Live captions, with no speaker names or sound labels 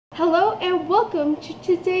Hello and welcome to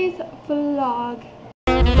today's vlog.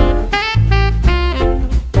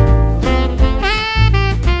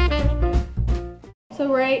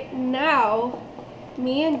 So right now,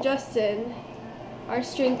 me and Justin are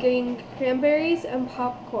drinking cranberries and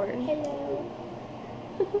popcorn. Hello.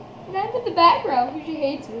 And I'm in the background because she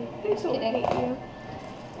hates me. I don't hate you.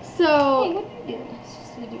 So, hey, what do you do? It's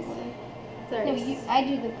just a different one. Sorry. No, I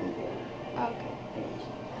do the blueberry. Okay.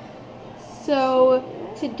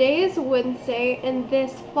 So today is Wednesday and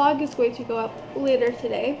this vlog is going to go up later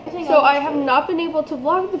today. So I have not been able to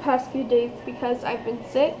vlog the past few days because I've been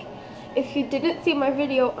sick. If you didn't see my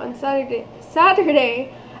video on Saturday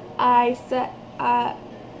I said, I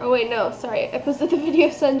posted the video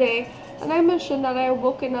Sunday and I mentioned that I had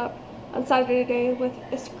woken up on Saturday with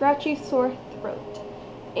a scratchy sore throat.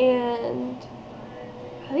 And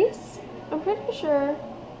at least I'm pretty sure,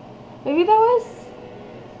 maybe that was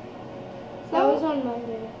on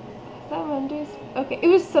Monday. Is that Mondays? Okay, it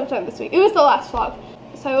was sometime this week. It was the last vlog.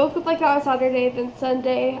 So I woke up like that on Saturday, then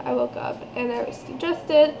Sunday I woke up and I was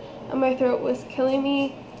congested and my throat was killing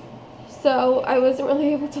me. So I wasn't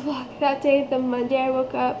really able to vlog that day. Then Monday I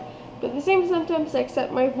woke up with the same symptoms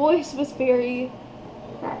except my voice was very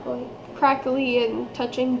crackly and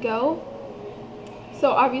touch and go.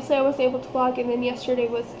 So obviously I wasn't able to vlog, and then yesterday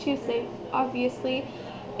was Tuesday, obviously.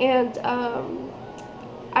 And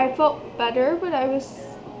I felt better, but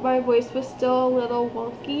my voice was still a little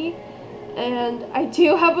wonky, and I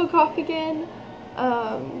do have a cough again,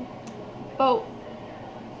 but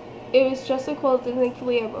it was just a cold, and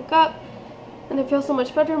thankfully I woke up, and I feel so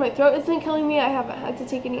much better. My throat isn't killing me. I haven't had to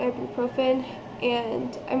take any ibuprofen,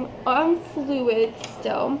 and I'm on fluid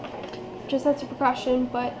still, just as a precaution,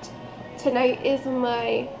 but tonight is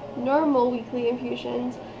my normal weekly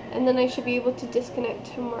infusions, and then I should be able to disconnect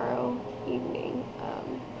tomorrow evening.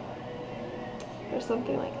 Or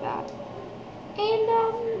something like that. And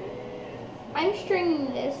I'm stringing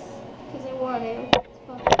this because I want to.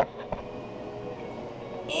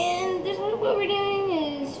 And this one, what we're doing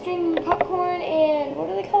is stringing popcorn and what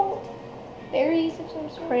are they called? Berries of some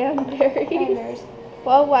sort. Cranberries.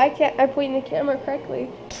 Well, why can't I point the camera correctly?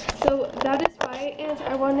 So that is why, and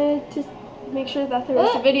I wanted to make sure that there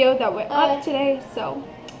was a video that went up today. So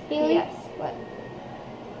Haley? yes. What?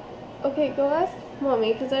 Okay, go ask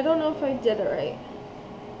Mommy, because I don't know if I did it right.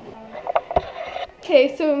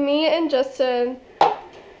 Okay, so me and Justin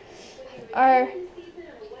are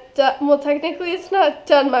done. Well, technically it's not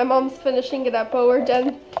done. My mom's finishing it up, but we're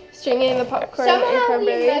done stringing the popcorn and cranberries. Somehow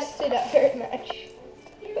we messed it up very much.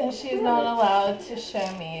 And she's not allowed to show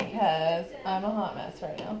me because I'm a hot mess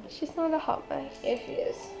right now. She's not a hot mess. Yes, she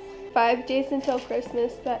is. 5 days until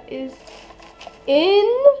Christmas. That is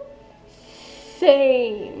insane.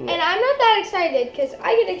 And I'm not that excited because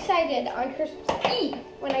I get excited on Christmas Eve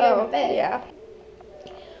when I go to bed. Yeah.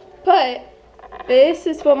 But this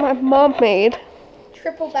is what my mom made.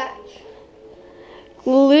 Triple batch.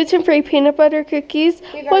 Gluten-free peanut butter cookies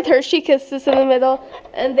with Hershey Kisses in the middle.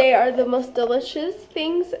 And they are the most delicious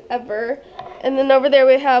things ever. And then over there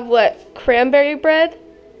we have what? Cranberry bread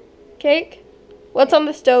cake? What's on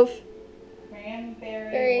the stove?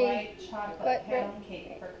 Cranberry white chocolate pound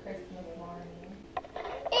cake for Christmas morning.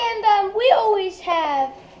 And we always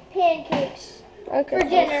have pancakes for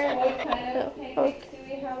dinner. What kind of pancakes do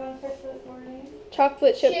we have on Christmas morning?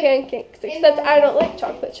 Chocolate chip pancakes. Except I don't like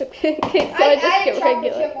chocolate chip pancakes, so I just get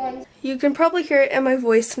regular. You can probably hear it in my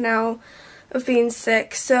voice now of being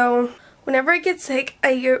sick. So whenever I get sick,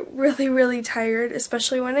 I get really, really tired,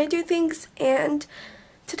 especially when I do things. And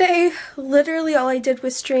today, literally all I did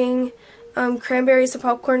was string cranberries and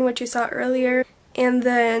popcorn, which you saw earlier, and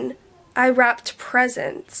then I wrapped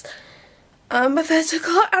presents. But that took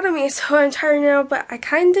a lot out of me, so I'm tired now, but I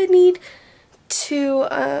kind of need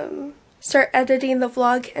to start editing the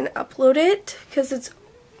vlog and upload it because it's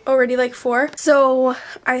already like 4. So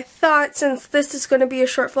I thought, since this is going to be a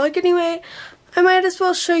short vlog anyway, I might as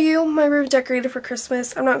well show you my room decorated for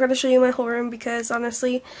Christmas. I'm not going to show you my whole room because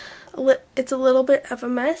honestly it's a little bit of a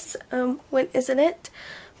mess. When isn't it?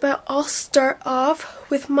 But I'll start off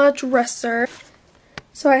with my dresser.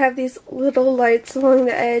 So I have these little lights along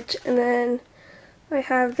the edge, and then I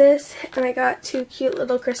have this, and I got 2 cute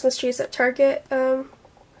little Christmas trees at Target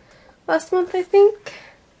last month, I think.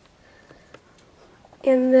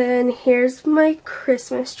 And then here's my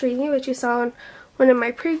Christmas tree, which you saw on one of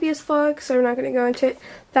my previous vlogs, so I'm not going to go into it.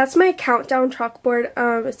 That's my countdown chalkboard.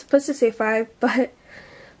 It's supposed to say 5, but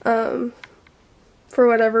for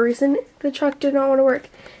whatever reason the chalk did not want to work.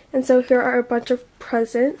 And so here are a bunch of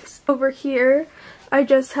presents. Over here I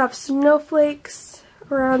just have snowflakes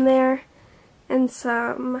around there and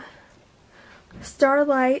some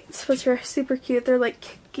Starlights, which are super cute. They're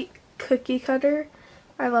like cookie cutter.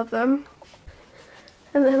 I love them.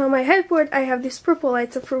 And then on my headboard, I have these purple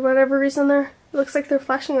lights, and for whatever reason, it looks like they're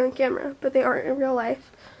flashing on camera, but they aren't in real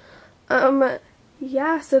life.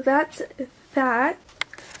 Yeah, so that's that.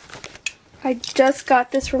 I just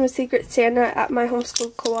got this from a Secret Santa at my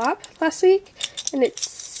homeschool co-op last week, and it's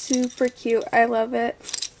super cute. I love it.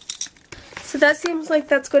 So that seems like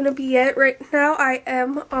that's going to be it. Right now, I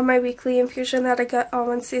am on my weekly infusion that I get on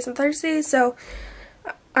Wednesdays and Thursdays, so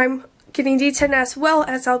I'm getting D10 as well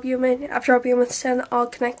as albumin. After albumin's 10, I'll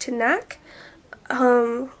connect to NAC.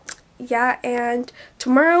 Yeah, and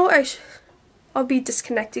tomorrow I'll be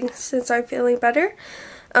disconnecting since I'm feeling better.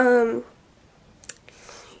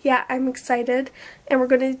 Yeah, I'm excited, and we're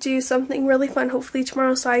going to do something really fun hopefully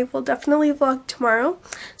tomorrow, so I will definitely vlog tomorrow.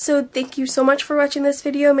 So thank you so much for watching this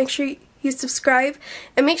video. Make sure you subscribe,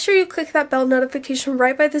 and make sure you click that bell notification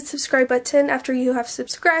right by the subscribe button after you have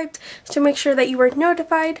subscribed to make sure that you are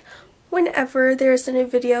notified whenever there's a new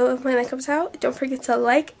video of mine that comes out. Don't forget to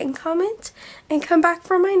like and comment, and come back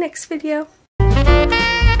for my next video.